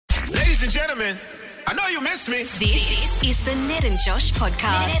Ladies and gentlemen, I know you miss me. This is the Ned and Josh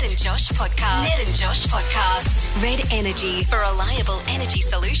podcast. Ned and Josh podcast. Ned and Josh podcast. Red Energy for reliable energy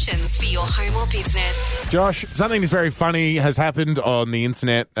solutions for your home or business. Josh, something that's very funny has happened on the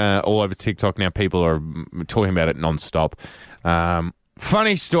internet, all over TikTok now. People are talking about it non-stop.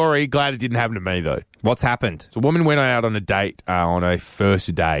 Funny story. Glad it didn't happen to me, though. What's happened? So a woman went out on a date, on a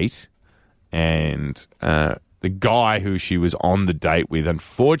first date, and the guy who she was on the date with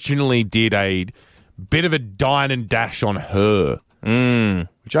unfortunately did a bit of a dine and dash on her,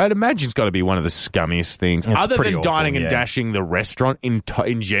 which I'd imagine has got to be one of the scummiest things, It's other pretty than awful, dining and yeah. dashing the restaurant in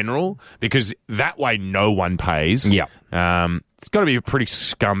general, because that way no one pays. Yeah. It's got to be a pretty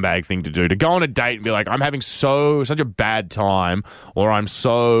scumbag thing to do, to go on a date and be like, I'm having such a bad time, or I'm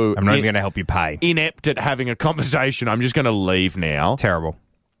not even going to help you pay. inept at having a conversation, I'm just going to leave now. Terrible.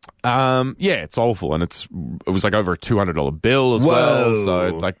 Yeah, it's awful, and it was like over a $200 bill as well. So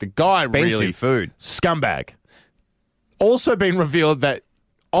like the guy Expensive really food. scumbag. Also been revealed that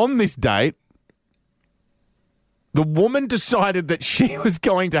on this date, the woman decided that she was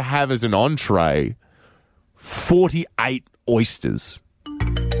going to have as an entree 48 oysters.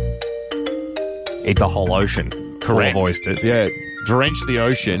 Eat the whole ocean. Correct. Full of oysters. Yeah, drench the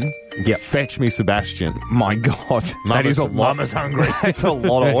ocean. Yep. Fetch me Sebastian. My God. That is a lot. Mama's hungry. That's a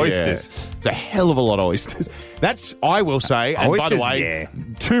lot of oysters. Yeah. It's a hell of a lot of oysters. That's, I will say, and by the Oysters, way, yeah.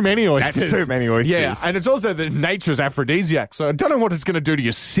 too many oysters. That's too many oysters. Yeah, and it's also the nature's aphrodisiac, so I don't know what it's going to do to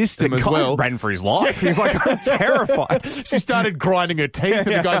your system as well. Ran for his life. He's like, I'm terrified. She started grinding her teeth, and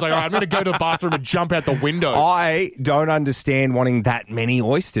the guy's like, all right, I'm going to go to the bathroom and jump out the window. I don't understand wanting that many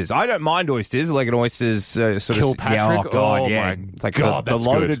oysters. I don't mind oysters, like an oyster's sort of... Kilpatrick? Yeah, oh, God, Oh, yeah. my It's like God, the that's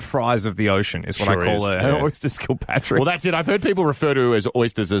loaded good. fries of the ocean is what Sure I call is, an yeah. oyster's Kilpatrick. Well, that's it. I've heard people refer to as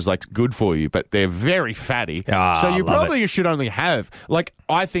oysters as like good for you, but they're very fatty. Ah, so you love probably should only have, like,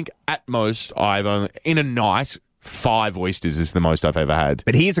 I think at most I've only, in a night, 5 oysters is the most I've ever had.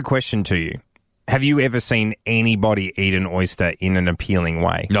 But here's a question to you. Have you ever seen anybody eat an oyster in an appealing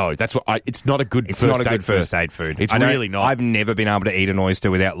way? No, that's what it's not a good It's first not a date good first date food. It's I don't- really not. I've never been able to eat an oyster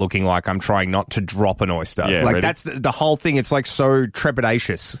without looking like I'm trying not to drop an oyster. Yeah, like ready? that's the whole thing. It's like so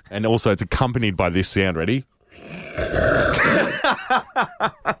trepidatious. And also it's accompanied by this sound. Ready?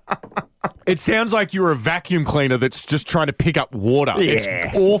 It sounds like you're a vacuum cleaner that's just trying to pick up water. Yeah.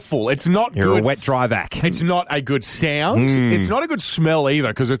 It's awful. It's not You're good. a wet dry vac. It's not a good sound. It's not a good smell either,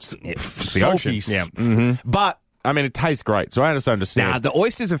 because it's the salty. ocean. Yeah. But, I mean, it tastes great, so I understand. Nah, the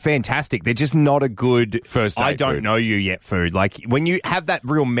oysters are fantastic. They're just not a good First date I don't food. know you yet food. Like when you have that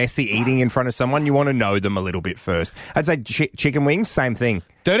real messy eating in front of someone, you want to know them a little bit first. I'd say chicken wings, same thing.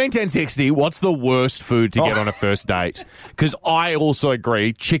 13 10 60, what's the worst food to get on a first date? Because I also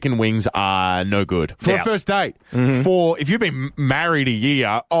agree, chicken wings are no good. For Yeah. a first date. For, if you've been married a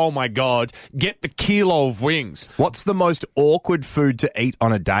year, oh my God, get the kilo of wings. What's the most awkward food to eat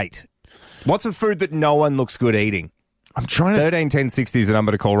on a date? What's a food that no one looks good eating? I'm trying to... 13 10 60 is the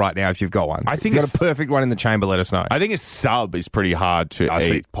number to call right now if you've got one. I think if you've got it's- a perfect one in the chamber, let us know. I think a sub is pretty hard to I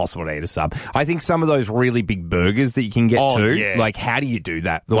see eat. it's possible to eat a sub. I think some of those really big burgers that you can get Oh, too, yeah. like how do you do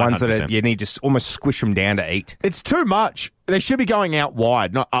that? The ones that 100%. you need to almost squish them down to eat. It's too much. They should be going out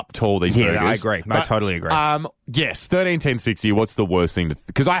wide, not up tall, these Yeah, burgers. I agree. I totally agree. Yes, 13 10 60, what's the worst thing?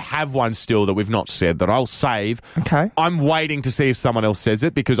 Because I have one still that we've not said that I'll save. Okay. I'm waiting to see if someone else says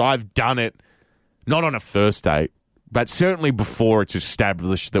it, because I've done it not on a first date, but certainly before it's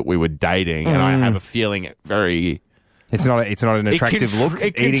established that we were dating, and I have a feeling it very... It's not an attractive look.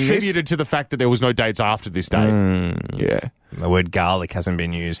 It eating contributed to the fact that there was no dates after this date. Yeah. this. The word garlic hasn't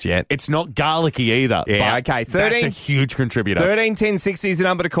been used yet. It's not garlicky either. Yeah, but okay. That's a huge contributor. 13 10 60 is the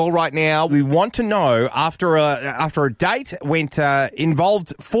number to call right now. We want to know after a date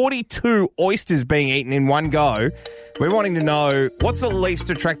involved 42 oysters being eaten in one go. We're wanting to know what's the least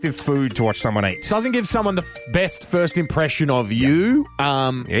attractive food to watch someone eat. Doesn't give someone the best first impression of you.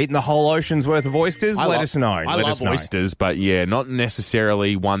 You're eating the whole ocean's worth of oysters? Let us know. I Let love us know. oysters, but yeah, not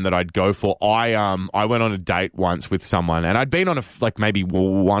necessarily one that I'd go for. I went on a date once with someone, and I'd been on maybe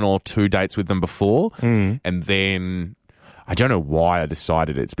 1 or 2 dates with them before, and then I don't know why I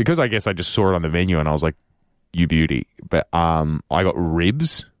decided it's because I guess I just saw it on the menu and I was like, "You beauty!" But I got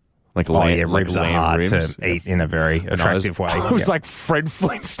ribs. Like ribs are lamb hard ribs. to eat in a very attractive way. I was Yeah. like Fred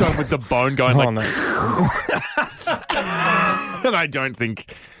Flintstone with the bone going like, Oh, no. and I don't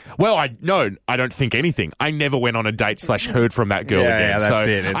think. Well, I don't think anything. I never went on a date / heard from that girl Yeah, again. yeah, that's so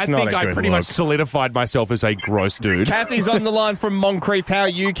it. It's I not think a I good pretty much look. solidified myself as a gross dude. Kathy's on the line from Moncrief. How are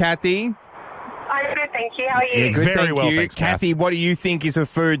you, Kathy? I'm good, thank you. How are you? Yeah, good, Very thank well, you. thanks, Kath. Kathy, what do you think is a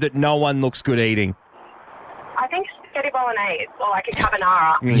food that no one looks good eating? I think spaghetti bolognese or like a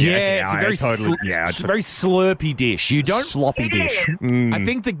carbonara. Yeah, it's a I very totally- it's a very slurpy dish. You don't. sloppy It dish. is. I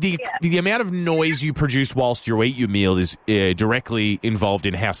think the amount of noise you produce whilst you eat your meal is directly involved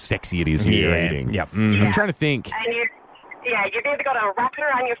in how sexy it is when you're eating. Yep. I'm trying to think. And you've either got to wrap it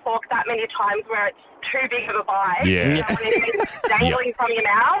around your fork that many times where it's too big of a bite, Yeah. you don't want anything dangling from your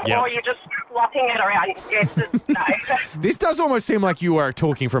mouth, Yep. or you're just flopping it around. It's just, no. This does almost seem like you are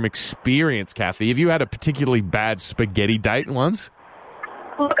talking from experience, Kathy. Have you had a particularly bad spaghetti date once?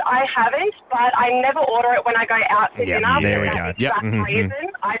 Look, I haven't, but I never order it when I go out to Yeah, dinner. there for we that go. exact Yep. reason.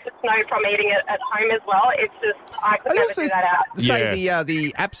 I just know from eating it at home as well. It's just, I could I'd never also do that out. say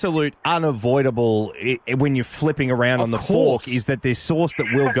the absolute unavoidable when you're flipping around on the course. fork is that there's sauce that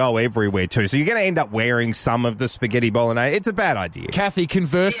will go everywhere too. So you're going to end up wearing some of the spaghetti bolognese. It's a bad idea. Kathy,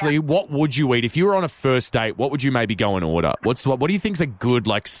 conversely, what would you eat if you were on a first date? What would you maybe go and order? What do you think's a good,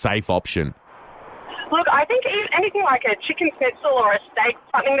 like, safe option? Look, I think anything like a chicken schnitzel or a steak,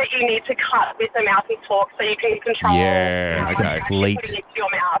 something that you need to cut with a mouth and fork so you can control Yeah, what okay. you're actually putting into your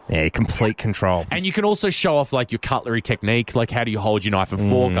mouth. Yeah, complete control. And you can also show off, like, your cutlery technique, like how do you hold your knife and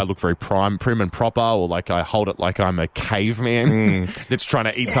fork? I look very prim and proper, or like I hold it like I'm a caveman that's trying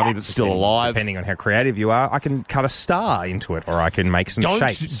to eat something that's still alive. Depending on how creative you are, I can cut a star into it, or I can make some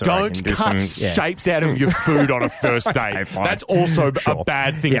shapes. or I Don't can do cut some- yeah. shapes out of your food on a first date. Okay, fine. That's also Sure. a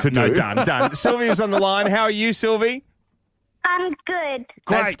bad thing Yeah, to do. no, done. Sylvia's on the line. How are you, Sylvie? I'm good.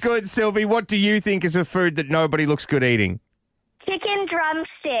 That's good, Sylvie. What do you think is a food that nobody looks good eating? Chicken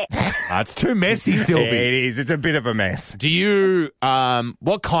drumstick. It's too messy, Yeah, Sylvie. it is. It's a bit of a mess. Do you,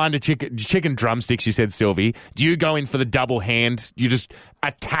 what kind of chicken drumsticks, you said, Sylvie? Do you go in for the double hand? You're just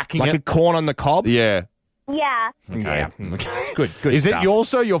attacking Like a it? corn on the cob? Yeah. Yeah. Okay. Yeah. Okay. Good Is stuff. it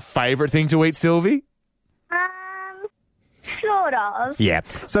also your favourite thing to eat, Sylvie? Sort of. Yeah.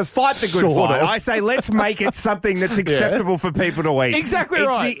 So fight the good Sort fight. of. I say let's make it something that's acceptable for people to eat. Exactly it's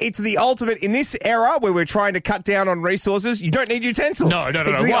right. It's the ultimate, in this era where we're trying to cut down on resources, you don't need utensils. No. It's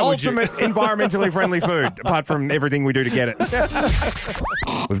the Why would you? ultimate environmentally friendly food, apart from everything we do to get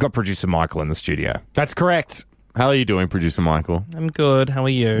it. We've got producer Michael in the studio. That's correct. How are you doing, producer Michael? I'm good. How are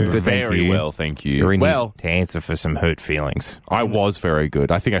you? Good, thank Very you. well, thank you. You're in Well, here to answer for some hurt feelings. I was very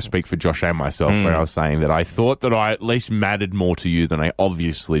good. I think I speak for Josh and myself when I was saying that I thought that I at least mattered more to you than I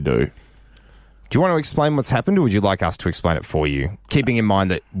obviously do. Do you want to explain what's happened, or would you like us to explain it for you? Keeping in mind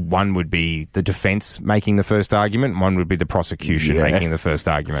that one would be the defence making the first argument, and one would be the prosecution Yeah. making the first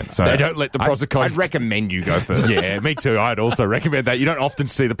argument. So They don't let the prosecution- I'd recommend you go first. Yeah, me too. I'd also recommend that. You don't often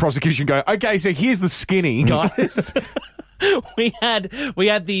see the prosecution go, okay, so here's the skinny, guys. we had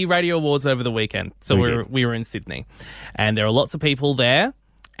the radio awards over the weekend, so we were in Sydney, and there are lots of people there.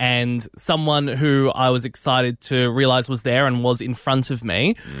 And someone who I was excited to realise was there and was in front of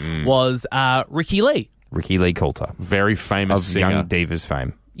me was Ricky Lee. Ricky Lee Coulter Very famous of singer. Young Divas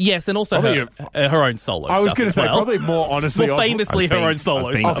fame. Yes, and also Probably her own solo. I was going to say, probably more honestly more of- famously her own solo. I was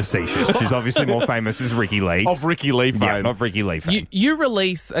being stuff. facetious. She's obviously more famous as Ricky Lee. of Ricky Lee fame. Yeah, of Ricky Lee fame. You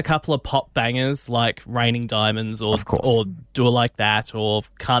release a couple of pop bangers like Raining Diamonds or Of course. or Do It Like That or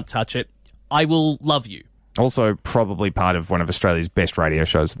Can't Touch It. I will love you. Also, probably part of one of Australia's best radio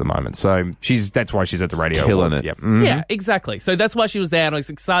shows at the moment. So that's why she's at the radio Killing awards. it. Yep. Mhm. Yeah, exactly. So that's why she was there, and I was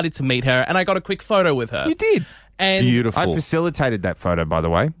excited to meet her, and I got a quick photo with her. You did. And Beautiful. I facilitated that photo, by the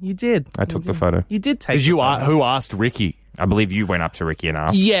way. You did. I took the photo. You did take. Did the you photo. who asked Ricky? I believe you went up to Ricky and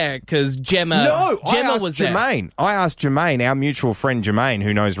asked. Yeah, because Gemma. No, I Gemma asked was there. Jermaine. I asked Jermaine, our mutual friend Jermaine,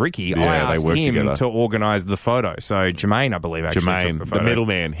 who knows Ricky. Yeah, I they asked work him together. to organise the photo. So Jermaine, I believe, actually took Jermaine, the the photo.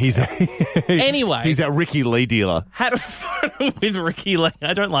 middleman. He's Anyway. he's our Ricky Lee dealer. Had a photo with Ricky Lee.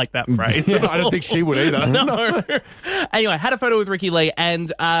 I don't like that phrase. Yeah, I don't think she would either. No. Anyway, had a photo with Ricky Lee,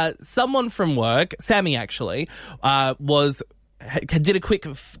 and someone from work, Sammy actually, did a quick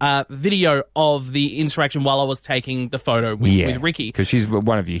video of the interaction while I was taking the photo with Ricky. because she's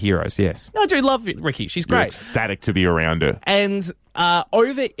one of your heroes. Yes. I do love Ricky. She's You're great. ecstatic to be around her. And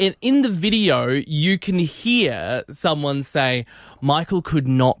over in the video, you can hear someone say, "Michael could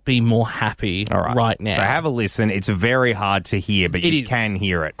not be more happy All right. right now." So have a listen. It's very hard to hear, but It you is. can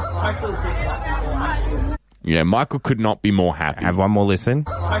hear it. Yeah, Michael could not be more happy. Have one more listen.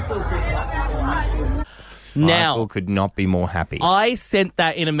 now, Michael could not be more happy. I sent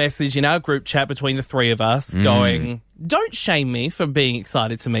that in a message in our group chat between the three of us, going, "Don't shame me for being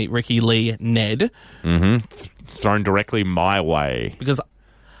excited to meet Ricky Lee Ned," Thrown directly my way. because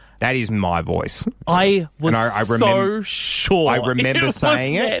That is my voice. I was And I so sure. I remember it was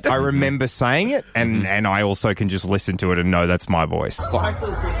saying it. Ned. I remember saying it, and I also can just listen to it and know that's my voice.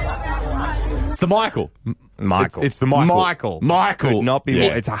 It's the Michael. Michael. It's the Michael. Michael. Michael. Could not be Yeah.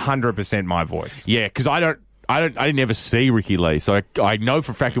 more. It's 100% my voice. Yeah, because I don't I didn't ever see Ricky Lee, so I know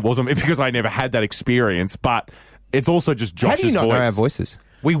for a fact it wasn't because I never had that experience. But it's also just How Josh's do you not voice. know our voices?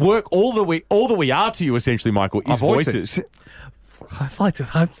 We work all that we are to you, essentially, Michael, is voices.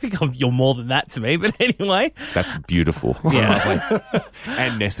 I think you're more than that to me, but anyway. That's beautiful. Yeah.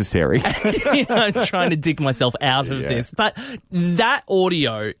 And necessary. I'm trying to dig myself out of this. But that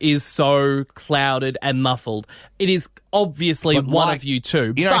audio is so clouded and muffled. It is obviously But one like, of you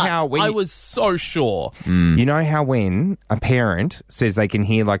two. you know but how when I you- was so sure. You know how when a parent says they can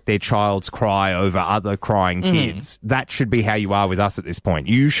hear like their child's cry over other crying kids, that should be how you are with us at this point.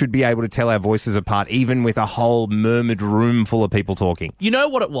 You should be able to tell our voices apart, even with a whole murmured room full of people talking. You know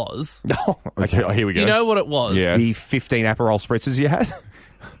what it was? Okay, here we go. You know what it was? Yeah. The 15 Aperol spritzers you had?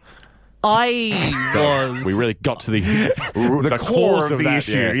 I was... We really got to the core cause of the that,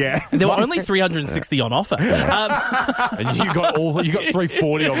 issue, yeah. There were only 360 on offer. And you got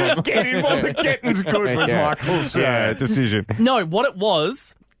 340 of them. Get in while the getting's good was Yeah. Michael's decision. No, what it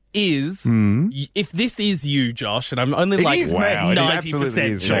was is if this is you, Josh, and I'm only It like is me. It absolutely 90%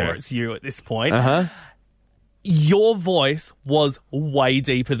 is, sure yeah. it's you at this point. Your voice was way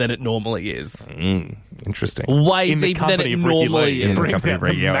deeper than it normally is. Interesting. Way In the deeper than company it of Ricky normally Lee. is. It brings Company out of the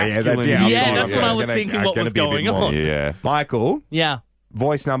Ricky, yeah, masculine. Yeah, that's what I was thinking what was going on. Yeah. Michael, Yeah.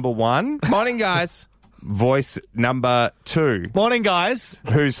 voice number 1. Morning, guys. Voice number 2. Morning, guys.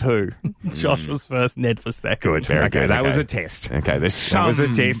 Who's who? Josh was first, Ned was second. Good. Very Okay, good, that okay. was a test. Okay, there's some, was a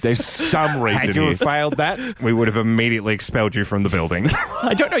test. There's some reason Had you here. have failed that, we would have immediately expelled you from the building.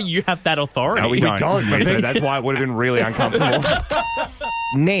 I don't know you have that authority. No, we don't. So that's why it would have been really uncomfortable.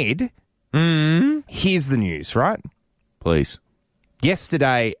 Ned, here's the news, right? Please.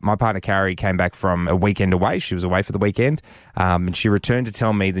 Yesterday, my partner Carrie came back from a weekend away. She was away for the weekend, and she returned to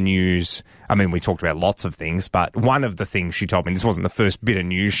tell me the news. I mean, we talked about lots of things, but one of the things she told me, this wasn't the first bit of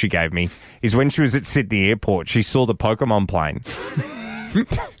news she gave me, is when she was at Sydney Airport, she saw the Pokemon plane.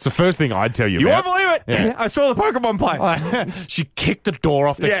 It's the first thing I'd tell you You about. won't believe it! Yeah. I saw the Pokemon plane. She kicked the door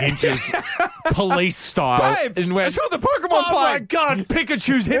off the Yeah. hinges, police style. Babe, and I went, saw the Pokemon oh my plane. God,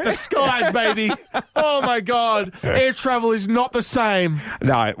 Pikachu's hit the skies, baby. Oh my God, air travel is not the same.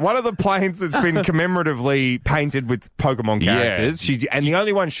 No, one of the planes that's been commemoratively painted with Pokemon characters. And the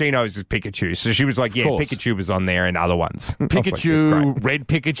only one she knows is Pikachu. So she was like, yeah, course. Pikachu was on there and other ones. I was like, Pikachu, great. red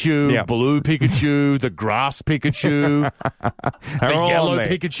Pikachu, Yeah. blue Pikachu, the grass Pikachu, They're the all yellow on there.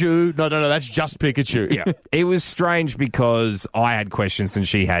 Pikachu. No, that's just Pikachu. Yeah, it was strange because I had questions and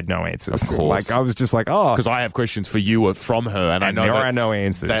she had no answers. Of course. Like I was just like, oh, Because I have questions for you from her, and I and know there that are no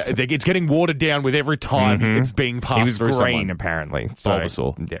answers. it's getting watered down with every time it's being passed He was through green, someone. apparently. So,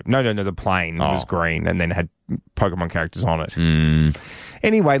 Bulbasaur. Yeah. No, the plane was Oh. green and then had Pokemon characters on it.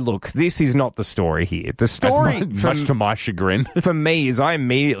 Anyway, look, this is not the story here. The As story, much to my chagrin. for me, is I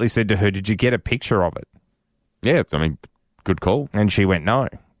immediately said to her, did you get a picture of it? Yeah, I mean, good call. And she went, no.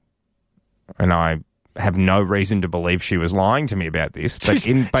 And I have no reason to believe she was lying to me about this. But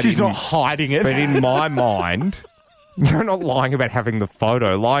She's not hiding it. But in my mind, you're not lying about having the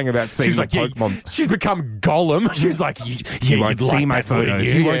photo, lying about seeing She's the like, yeah, Pokemon. she's become Gollum. She's like, You won't you'd see like my that, wouldn't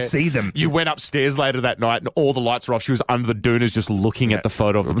photos. You won't see them. You went upstairs later that night and all the lights were off. She was under the dunas just looking at the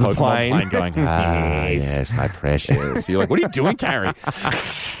photo of the The Pokemon plane. plane going, yes, my precious. You're like, what are you doing, Carrie?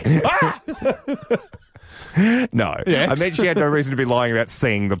 No. Yes. I meant she had no reason to be lying about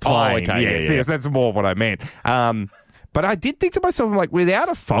seeing the plane. okay, Yes, yeah. yes, that's more what I meant. But I did think to myself, I'm like, without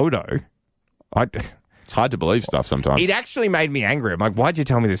a photo, It's hard to believe stuff sometimes. it actually made me angry. I'm like, why'd you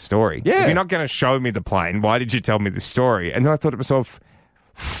tell me this story? Yeah. If you're not going to show me the plane, why did you tell me this story? And then I thought to myself,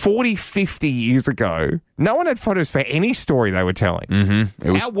 40, 50 years ago, no one had photos for any story they were telling.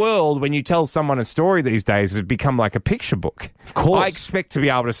 Mm-hmm. Our world, when you tell someone a story these days, has become like a picture book. Of course. I expect to be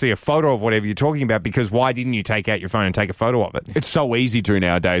able to see a photo of whatever you're talking about because why didn't you take out your phone and take a photo of it? It's so easy to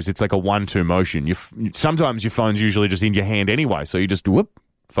nowadays. It's like a 1-2 motion. Sometimes your phone's usually just in your hand anyway, so you just whoop,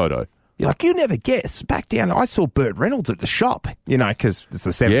 photo. You're like, you never guess. Back down, I saw Burt Reynolds at the shop, because it's the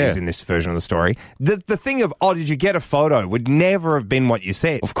 70s Yeah. in this version of the story. The thing of, did you get a photo would never have been what you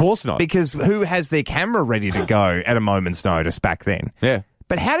said. Of course not. Because who has their camera ready to go at a moment's notice back then? Yeah.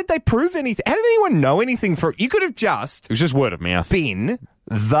 But how did they prove anything? How did anyone know anything you could have just It was just word of mouth. been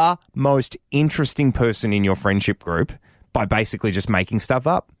the most interesting person in your friendship group by basically just making stuff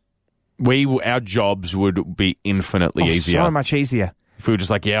up. Our jobs would be infinitely easier. So much easier. if we were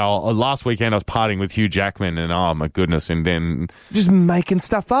just like, yeah, last weekend I was partying with Hugh Jackman and oh my goodness, and then Just making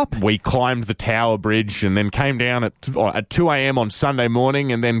stuff up. we climbed the Tower Bridge and then came down at 2 a.m. on Sunday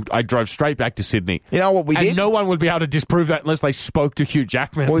morning, and then I drove straight back to Sydney. You know what we And did? no one would be able to disprove that unless they spoke to Hugh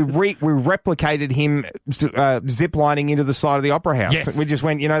Jackman. We replicated him zip lining into the side of the Opera House. Yes. We just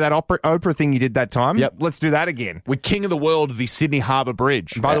went, that Oprah thing you did that time? Yep. Let's do that again. We're king of the world, the Sydney Harbour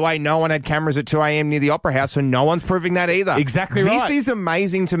Bridge. By the way, no one had cameras at 2 a.m. near the Opera House, so no one's proving that either. Exactly This right. is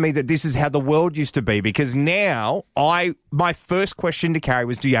amazing to me that this is how the world used to be, because now my first question to Carrie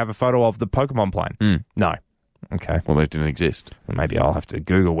was, do you have a photo of the Pokemon plane? No. Okay. Well, they didn't exist. Well, maybe I'll have to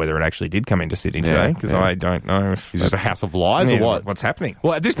Google whether it actually did come into Sydney Yeah, today, because yeah. I don't know. If Is this a house of lies or what? What's happening?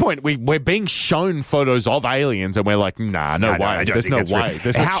 Well, at this point, we're being shown photos of aliens, and we're like, nah, no way. I don't There's think no that's way. real.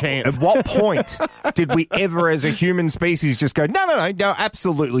 There's no chance. At what point did we ever, as a human species, just go, no,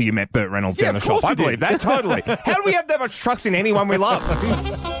 absolutely, you met Burt Reynolds Yeah, down the of shop. course I you believe did. that, totally. How do we have that much trust in anyone we love?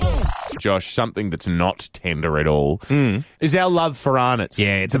 Josh, something that's not tender at all is our love for Arnott's.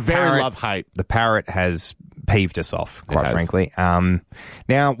 Yeah, it's a a very parrot. love-hate. The parrot has peeved us off, quite has. frankly.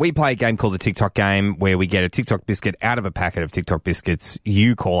 Now, we play a game called the TikTok game, where we get a TikTok biscuit out of a packet of TikTok biscuits.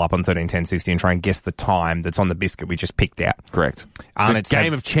 You call up on 131060 and try and guess the time that's on the biscuit we just picked out. Correct. Arnott's It's a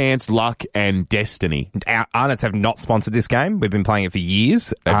game of chance, luck, and destiny. Our Arnott's have not sponsored this game. We've been playing it for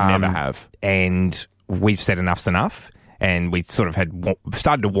years. They never have. And we've said enough's enough. And we sort of had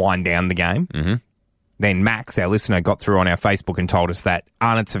started to wind down the game. Mm-hmm. Then Max, our listener, got through on our Facebook and told us that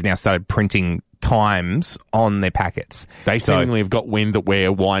Arnott's have now started printing times on their packets. They seemingly have got wind that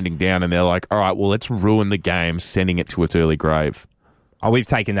we're winding down, and they're like, all right, well, let's ruin the game, sending it to its early grave. We've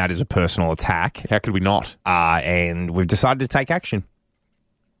taken that as a personal attack. How could we not? And we've decided to take action.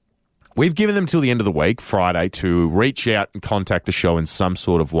 We've given them till the end of the week, Friday, to reach out and contact the show in some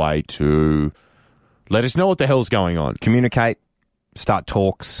sort of way to let us know what the hell's going on. Communicate, start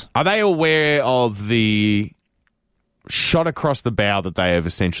talks. Are they aware of the shot across the bow that they have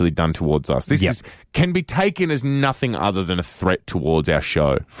essentially done towards us? This Yep. can be taken as nothing other than a threat towards our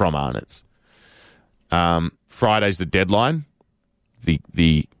show from Arnott's. Friday's the deadline.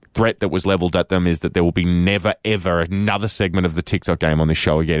 The threat that was leveled at them is that there will be never, ever another segment of the TikTok game on this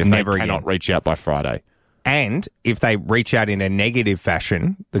show again if Never they cannot again. reach out by Friday. And if they reach out in a negative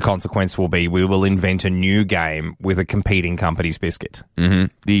fashion, the consequence will be we will invent a new game with a competing company's biscuit.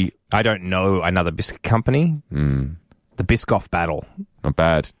 Mm-hmm. I don't know another biscuit company. The Biscoff battle. Not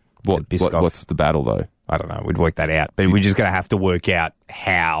bad. Biscoff. What's the battle, though? I don't know. We'd work that out. But we're just going to have to work out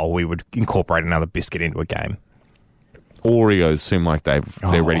how we would incorporate another biscuit into a game. Oreos seem like they're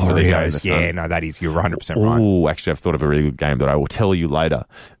ready for their day in the sun. Yeah, no, that is, you're 100% right. Oh, actually, I've thought of a really good game that I will tell you later.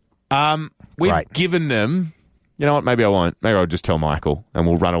 We've Great. given them... You know what? Maybe I won't. Maybe I'll just tell Michael and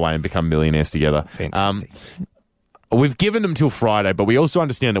we'll run away and become millionaires together. Fantastic. We've given them till Friday, but we also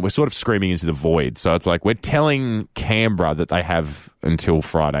understand that we're sort of screaming into the void. So it's like we're telling Canberra that they have until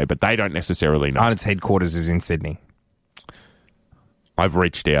Friday, but they don't necessarily know. Arnott's headquarters is in Sydney. I've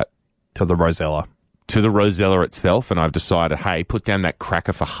reached out To the Rosella. to the Rosella itself, and I've decided, hey, put down that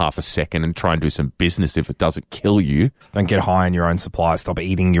cracker for half a second and try and do some business if it doesn't kill you. Don't get high on your own supply. Stop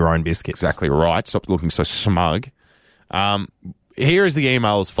eating your own biscuits. Exactly right. Stop looking so smug. Here is the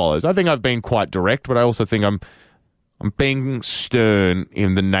email as follows. I think I've been quite direct, but I also think I'm being stern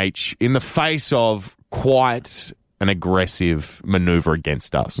in the face of quite an aggressive maneuver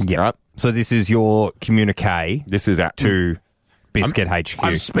against us. Yeah. Right? So this is your communique This is our to Biscuit HQ.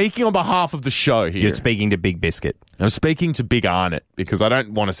 I'm speaking on behalf of the show here. You're speaking to Big Biscuit. I'm speaking to Big Arnott because I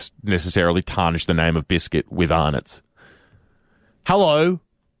don't want to necessarily tarnish the name of Biscuit with Arnott's. Hello.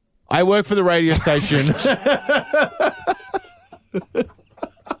 I work for the radio station.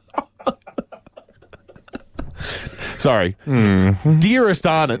 Sorry. Dearest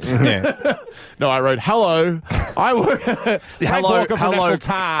Arnott's. Yeah. No, I wrote, hello. I work Frank Walker for National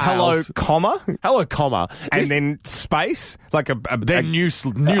Tiles. hello, comma, Hello, comma. and This- then space, like a then new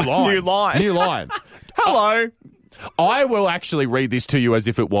line. new line. New line. hello. I will actually read this to you as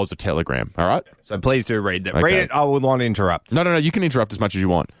if it was a telegram, all right? So please do read that. Okay. Read it. I will not interrupt. No, you can interrupt as much as you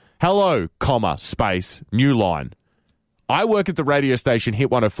want. Hello, comma, space, new line. I work at the radio station Hit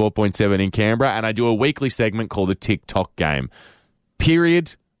 104.7 in Canberra, and I do a weekly segment called the TikTok Game.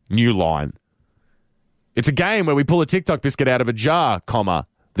 Period, new line. It's a game where we pull a TikTok biscuit out of a jar, comma.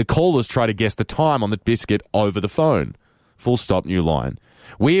 The callers try to guess the time on the biscuit over the phone. Full stop, new line.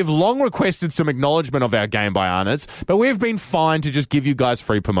 We have long requested some acknowledgement of our game by Arnott's, but we have been fine to just give you guys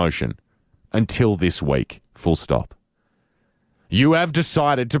free promotion. Until this week. Full stop. You have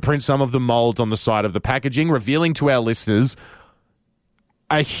decided to print some of the molds on the side of the packaging, revealing to our listeners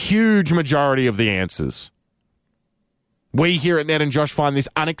a huge majority of the answers. We here at Ned and Josh find this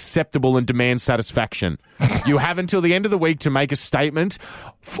unacceptable and demand satisfaction. You have until the end of the week to make a statement,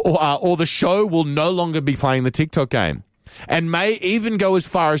 or the show will no longer be playing the TikTok game, and may even go as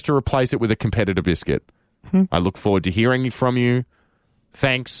far as to replace it with a competitor biscuit. I look forward to hearing from you.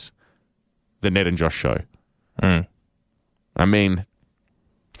 Thanks, the Ned and Josh Show. I mean,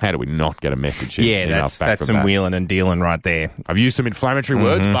 how do we not get a message? That's some wheeling and dealing right there. I've used some inflammatory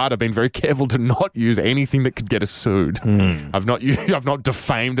words, but I've been very careful to not use anything that could get us sued. I've not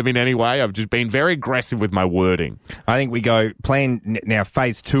defamed them in any way. I've just been very aggressive with my wording. I think we go now.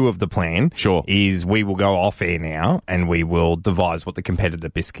 Phase 2 of the plan, is we will go off air now and we will devise what the competitor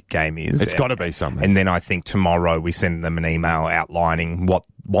biscuit game is. It's got to be something. And then I think tomorrow we send them an email outlining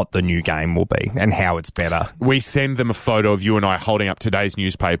what the new game will be and how it's better. We send them a photo of you and I holding up today's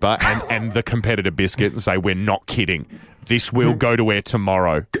newspaper and the competitor biscuit and say, we're not kidding. This will go to air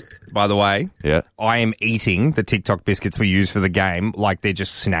tomorrow. By the way, yeah, I am eating the TikTok biscuits we use for the game like they're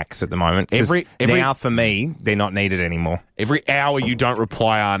just snacks at the moment. Now, for me, they're not needed anymore. Every hour you don't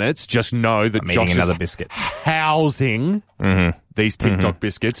reply on it, just know that Josh another is biscuit. Housing these TikTok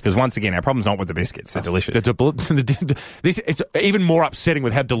biscuits. Because once again, our problem's not with the biscuits. They're delicious. It's even more upsetting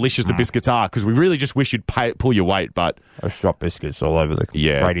with how delicious the biscuits are, because we really just wish you'd pull your weight. But I've shot biscuits all over the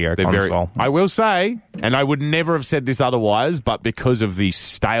radio console. I will say, and I would never have said this otherwise, but because of the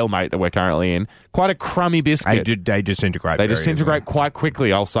stalemate that we're currently in, quite a crummy biscuit. They disintegrate. They disintegrate quite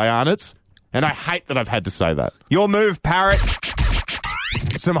quickly, I'll say, Arnott's. And I hate that I've had to say that. Your move, Parrot.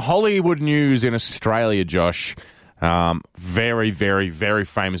 Some Hollywood news in Australia, Josh. Very, very, very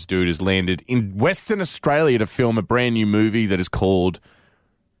famous dude has landed in Western Australia to film a brand new movie that is called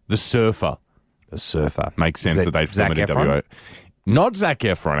The Surfer. The Surfer. Makes sense that they'd film it in WA. Not Zac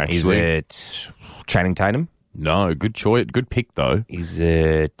Efron, actually. Is it Channing Tatum? No, good choice. Good pick, though. Is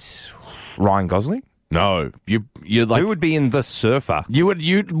it Ryan Gosling? No, you're like, who would be in The Surfer?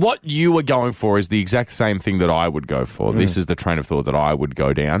 What you were going for is the exact same thing that I would go for. This is the train of thought that I would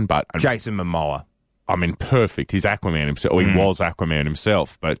go down. But Jason Momoa. I mean, perfect. He's Aquaman himself. He was Aquaman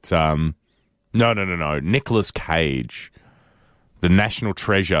himself. But no. Nicolas Cage, the national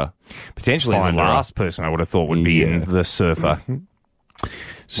treasure. Potentially the last person I would have thought would be in The Surfer.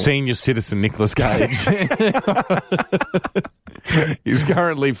 Senior citizen Nicolas Cage. He's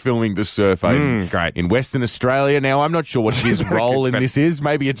currently filming The Surfer in Western Australia. Now, I'm not sure what his role in this is.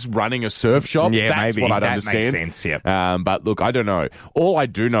 Maybe it's running a surf shop. Yeah, that's maybe. what I'd that understand. Makes sense, yeah. But look, I don't know. All I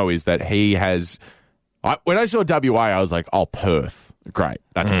do know is that he has... when I saw WA, I was like, oh, Perth. Great.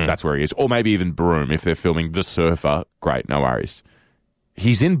 That's where he is. Or maybe even Broome if they're filming The Surfer. Great, no worries.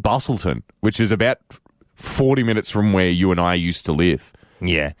 He's in Bustleton, which is about 40 minutes from where you and I used to live.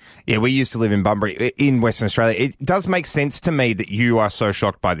 Yeah, we used to live in Bunbury, in Western Australia. It does make sense to me that you are so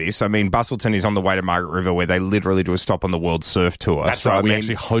shocked by this. I mean, Bustleton is on the way to Margaret River, where they literally do a stop on the World Surf Tour. That's right. We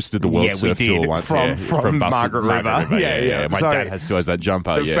actually hosted the World Surf Tour once. From Margaret River. Yeah. My dad has that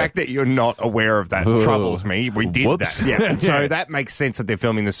jumper. The fact that you're not aware of that troubles me. We did that. Yeah. So that makes sense that they're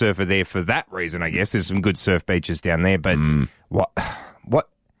filming The Surfer there for that reason, I guess. There's some good surf beaches down there, but what?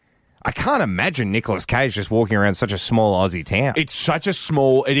 I can't imagine Nicolas Cage just walking around such a small Aussie town.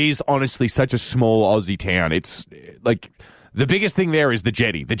 It is honestly such a small Aussie town. It's like, the biggest thing there is the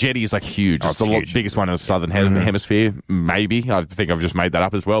jetty. The jetty is like huge. It's the biggest one in the southern hemisphere, maybe. I think I've just made that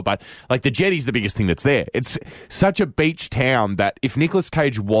up as well. But like, the jetty's the biggest thing that's there. It's such a beach town that if Nicolas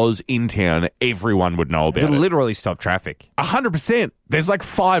Cage was in town, everyone would know about it. It would literally stop traffic. 100%. There's like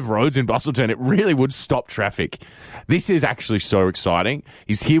 5 roads in Bustleton. It really would stop traffic. This is actually so exciting.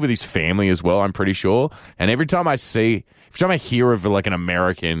 He's here with his family as well, I'm pretty sure. And every time I hear of like an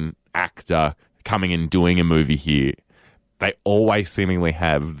American actor coming and doing a movie here, they always seemingly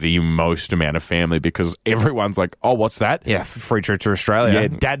have the most amount of family, because everyone's like, oh, what's that? Yeah, free trip to Australia. Yeah,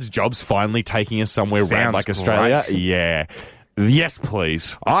 Dad's job's finally taking us somewhere around like Australia. Great. Yeah. Yes,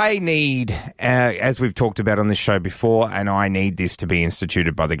 please. I need, as we've talked about on this show before, and I need this to be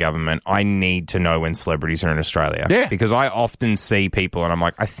instituted by the government, I need to know when celebrities are in Australia. Yeah. Because I often see people and I'm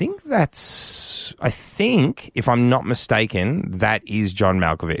like, I think, if I'm not mistaken, that is John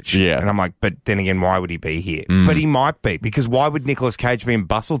Malkovich. Yeah. And I'm like, but then again, why would he be here? But he might be, because why would Nicolas Cage be in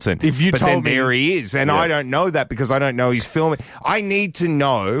Bustleton? There he is. And I don't know that because I don't know he's filming. I need to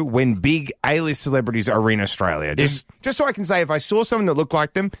know when big A-list celebrities are in Australia. Just so I can say, if I saw someone that looked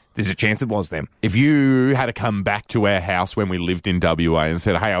like them, there's a chance it was them. If you had to come back to our house when we lived in WA and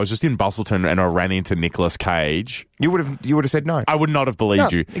said, hey, I was just in Bustleton and I ran into Nicolas Cage, You would have said no. I would not have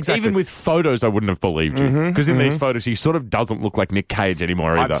believed No, you. exactly. Even with photos, I wouldn't have believed you. Because in these photos, he sort of doesn't look like Nick Cage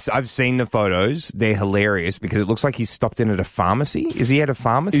anymore either. I've seen the photos. They're hilarious because it looks like he's stopped in at a pharmacy. Is he at a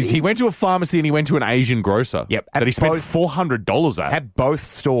pharmacy? He went to a pharmacy and he went to an Asian grocer. Yep. That he spent Both- $400 at. At both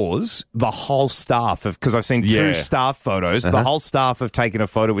stores, the whole staff of, because I've seen two Yeah. staff photos, the whole staff have taken a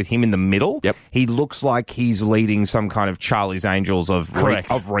photo with him in the middle. Yep. He looks like he's leading some kind of Charlie's Angels of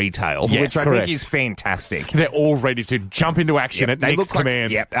Correct. retail, Yes, which I correct. think is fantastic. They're all ready to jump into action at They Nick's look like,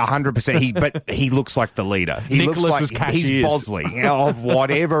 command. yep, 100%. But he looks like the leader. He Nicholas looks is like he's cashiers. Bosley of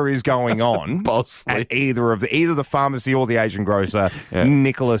whatever is going on Bosley. at either the pharmacy or the Asian grocer. Yeah.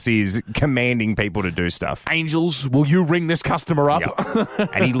 Nicholas is commanding people to do stuff. Angels, will you ring this customer up? Yep.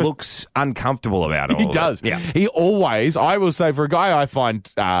 And he looks uncomfortable about it. He all of does. it. Yeah. He always, I will say, for a guy I find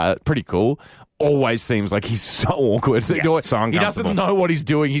pretty cool, always seems like he's so awkward. Yeah, so he doesn't uncomfortable. know what he's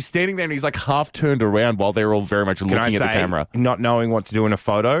doing. He's standing there and he's like half turned around while they're all very much Can I looking say, at the camera. not knowing what to do in a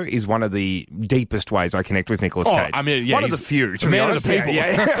photo is one of the deepest ways I connect with Nicolas Oh, Cage. I mean, yeah, one of the he's few, to a be man of honest. the people.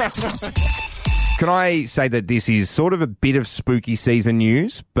 Yeah. Can I say that this is sort of a bit of spooky season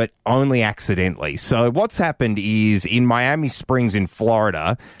news, but only accidentally? So what's happened is in Miami Springs in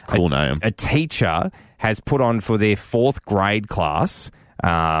Florida, Cool name. a teacher has put on for their 4th grade class.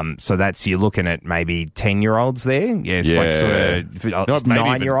 So that's, you're looking at maybe 10-year-olds there. Yes, Yeah. like sort of Not maybe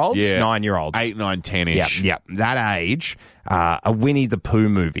 9-year-olds. even- yeah. 9-year-olds. 8, 9, 10-ish. Yeah, that age. A Winnie the Pooh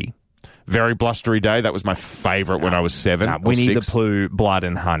movie. Very blustery day. That was my favourite when I was 7 or Winnie 6. the Pooh, Blood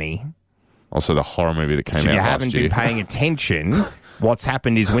and Honey. Also the horror movie that came So if out you last haven't year. been paying attention, what's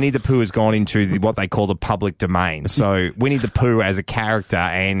happened is Winnie the Pooh has gone into what they call the public domain. So Winnie the Pooh as a character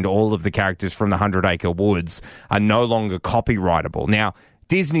and all of the characters from the 100 Acre Woods are no longer copyrightable. Now,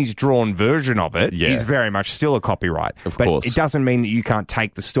 Disney's drawn version of it Yeah. is very much still a copyright. Of but course. it doesn't mean that you can't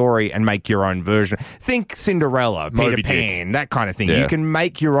take the story and make your own version. Think Cinderella, Moby Peter Dick. Pan, that kind of thing. Yeah. You can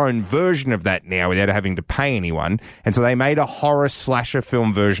make your own version of that now without having to pay anyone. And so they made a horror slasher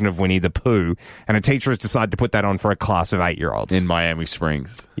film version of Winnie the Pooh, and a teacher has decided to put that on for a class of 8-year-olds. in Miami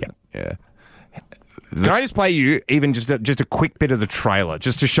Springs. Yeah. Yeah. Can I just play you even just a quick bit of the trailer,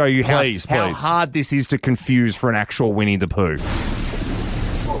 just to show you Please, how please. hard this is to confuse for an actual Winnie the Pooh?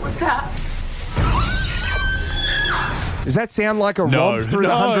 What was that? Does that sound like a romp through the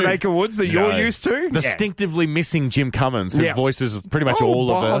 100 Acre Woods that you're No. used to? Distinctively missing Jim Cummins, who Yeah. voices pretty much Oh, all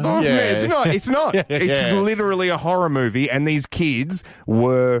of bother. it. Yeah, it's not. It's not. Yeah. It's literally a horror movie, and these kids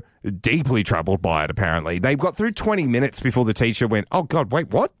were deeply troubled by it, apparently. They got through 20 minutes before the teacher went, oh, God, wait,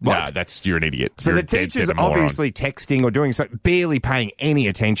 what? What? Nah, you're an idiot. So You're the a dead teacher's set moron. obviously texting or doing something, barely paying any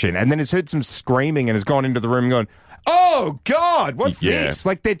attention, and then has heard some screaming and has gone into the room and gone, oh, God, what's Yeah. this?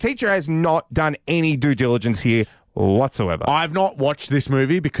 Like, their teacher has not done any due diligence here whatsoever. I've not watched this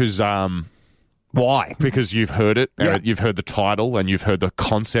movie because Why? because you've heard it, Yeah. you've heard the title, and you've heard the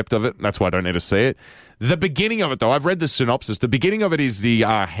concept of it. And that's why I don't need to see it. The beginning of it, though, I've read the synopsis. The beginning of it is the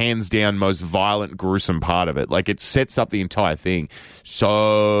hands down most violent, gruesome part of it. Like, it sets up the entire thing.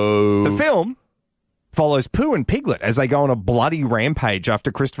 So The film follows Pooh and Piglet as they go on a bloody rampage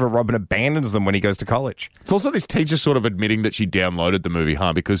after Christopher Robin abandons them when he goes to college. it's also this teacher sort of admitting that she downloaded the movie,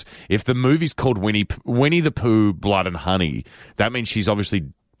 huh? Because if the movie's called Winnie the Pooh, Blood and Honey, that means she's obviously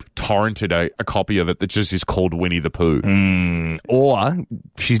torrented a copy of it that just is called Winnie the Pooh. Or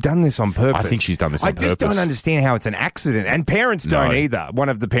she's done this on purpose. I think she's done this on I just purpose. don't understand how it's an accident. And parents don't No. either. One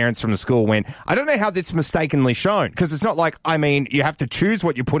of the parents from the school went, I don't know how this mistakenly shown. Because it's not like, I mean, you have to choose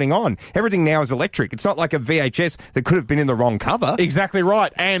what you're putting on. Everything now is electric. It's not like a VHS that could have been in the wrong cover. Exactly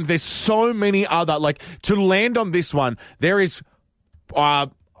right. And there's so many other, like, to land on this one, there is,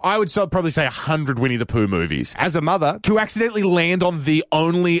 I would probably say 100 Winnie the Pooh movies. As a mother, To accidentally land on the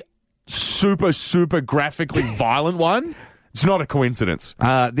only super, super graphically violent one, it's not a coincidence.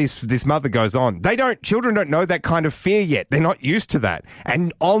 this mother goes on. Children don't know that kind of fear yet. They're not used to that.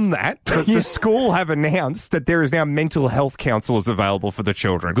 And on that, the school have announced that there is now mental health counsellors available for the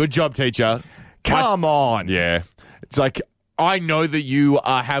children. Good job, teacher. Come on. Yeah. It's like, I know that you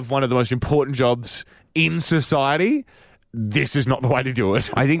have one of the most important jobs in society. This is not the way to do it.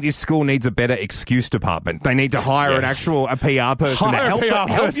 I think this school needs a better excuse department. They need to hire a PR person Hire a to help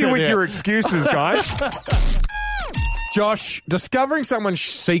PR you person, with yeah. your excuses, guys. Josh, discovering someone's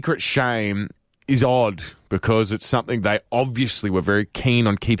secret shame is odd because it's something they obviously were very keen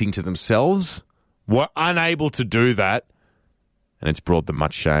on keeping to themselves, were unable to do that, and it's brought them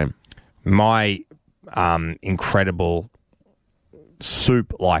much shame. My incredible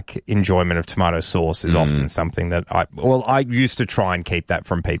soup-like enjoyment of tomato sauce is often something that I used to try and keep that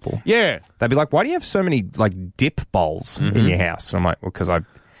from people. Yeah. They'd be like, why do you have so many like dip bowls in your house? And I'm like, well, because I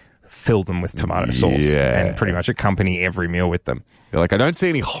fill them with tomato sauce and pretty much accompany every meal with them. They're like, I don't see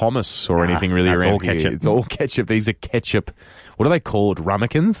any hummus or anything really that's around all here. ketchup. It's all ketchup. These are ketchup. What are they called?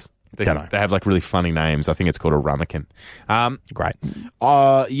 Ramekins? They have like really funny names. I think it's called a ramekin. Great.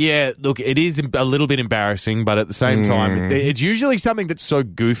 Yeah, look, it is a little bit embarrassing, but at the same time, it's usually something that's so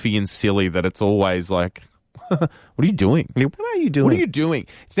goofy and silly that it's always like, what are you doing? What are you doing? What are you doing?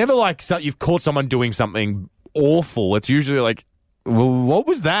 It's never like you've caught someone doing something awful. It's usually like, well, what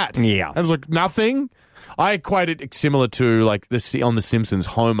was that? Yeah. I was like, nothing. I equate it similar to like on The Simpsons,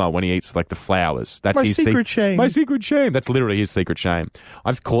 Homer when he eats like the flowers. That's My his secret shame. My secret shame. That's literally his secret shame.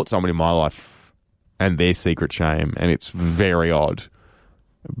 I've caught someone in my life and their secret shame, and it's very odd,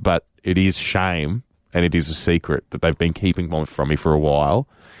 but it is shame, and it is a secret that they've been keeping from me for a while.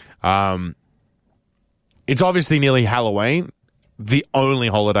 It's obviously nearly Halloween. The only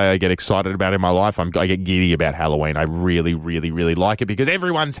holiday I get excited about in my life, I get giddy about Halloween. I really, really, really like it because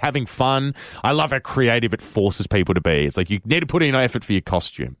everyone's having fun. I love how creative it forces people to be. It's like you need to put in effort for your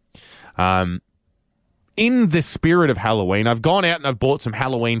costume. In the spirit of Halloween, I've gone out and I've bought some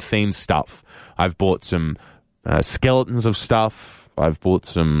Halloween-themed stuff. I've bought some skeletons of stuff. I've bought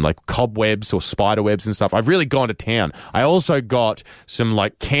some like cobwebs or spider webs and stuff. I've really gone to town. I also got some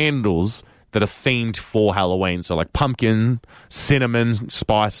like candles that are themed for Halloween. So like pumpkin, cinnamon,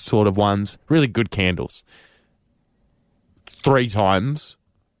 spice sort of ones. Really good candles. 3 times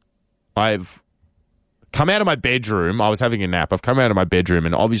I've come out of my bedroom. I was having a nap. I've come out of my bedroom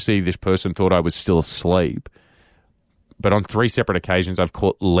and obviously this person thought I was still asleep. But on 3 separate occasions, I've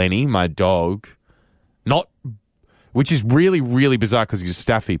caught Lenny, my dog, which is really, really bizarre because he's a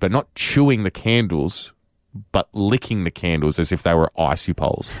staffy, but not chewing the candles, but licking the candles as if they were icy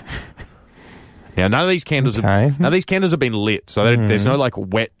poles. Now, none of these candles have been lit, so there's no like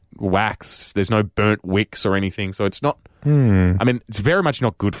wet wax, there's no burnt wicks or anything, so it's not. I mean, it's very much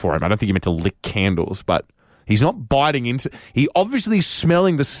not good for him. I don't think you're meant to lick candles, but he's not biting into. He obviously is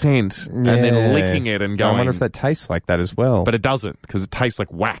smelling the scent and then licking it and going. I wonder if that tastes like that as well. But it doesn't because it tastes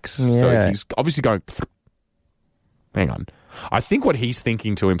like wax. Yeah. So he's obviously going. Hang on. I think what he's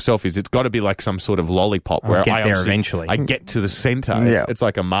thinking to himself is it's got to be like some sort of lollipop where get there eventually. I get to the center. Yeah. It's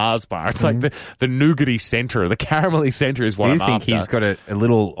like a Mars bar. It's like the nougaty center, the caramelly center is what I'm after. You think he's got a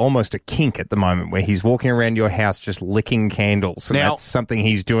little, almost a kink at the moment where he's walking around your house just licking candles. And now, that's something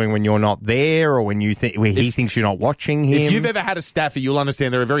he's doing when you're not there or when he thinks you're not watching him. If you've ever had a staffy, you'll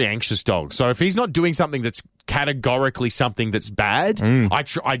understand they're a very anxious dog. So if he's not doing something that's categorically something that's bad,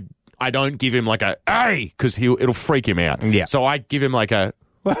 I don't give him like a, hey, because it'll freak him out. Yeah. So I give him like a,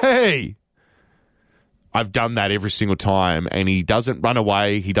 hey. I've done that every single time, and he doesn't run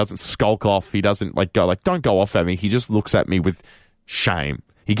away. He doesn't skulk off. He doesn't like go like, don't go off at me. He just looks at me with shame.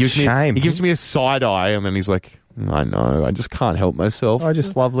 He gives me a side eye, and then he's like, I know, I just can't help myself. I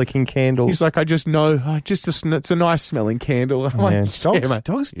just love licking candles. He's like, I just know, it's a nice smelling candle. I'm like,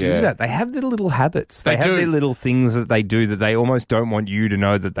 dogs do that. They have their little habits. They have do. their little things that they do that they almost don't want you to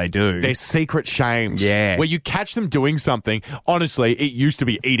know that they do. They're secret shames. Yeah. Where you catch them doing something. Honestly, it used to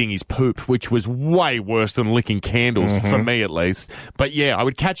be eating his poop, which was way worse than licking candles, for me at least. But yeah, I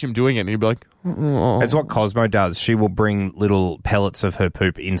would catch him doing it and he'd be like, oh. That's what Cosmo does. She will bring little pellets of her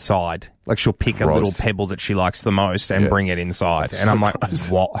poop inside. Like she'll pick a little pebble that she likes the most and bring it inside. That's and I'm so like,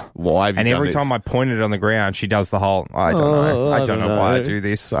 gross. what? Why have you And done every this? time I point it on the ground, she does the whole, I don't know. I don't know why I do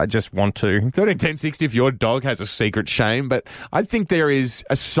this. I just want to. 131060 if your dog has a secret shame, but I think there is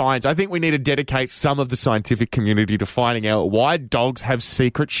a science. I think we need to dedicate some of the scientific community to finding out why dogs have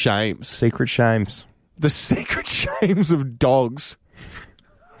secret shames. Secret shames. The secret shames of dogs.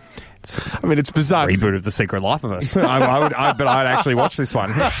 I mean, it's bizarre. Reboot of The Secret Life of Us. But I'd actually watch this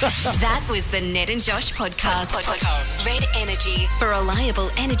one. That was the Ned and Josh podcast. Red Energy for reliable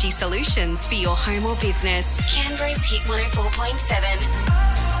energy solutions for your home or business. Canberra's Hit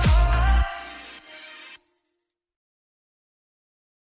 104.7.